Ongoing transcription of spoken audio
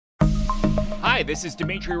Hi, this is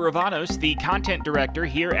Dimitri Ravanos, the content director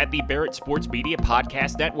here at the Barrett Sports Media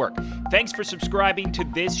Podcast Network. Thanks for subscribing to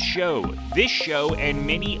this show. This show and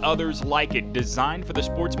many others like it designed for the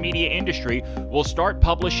sports media industry will start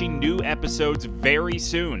publishing new episodes very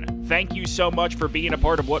soon. Thank you so much for being a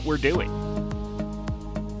part of what we're doing.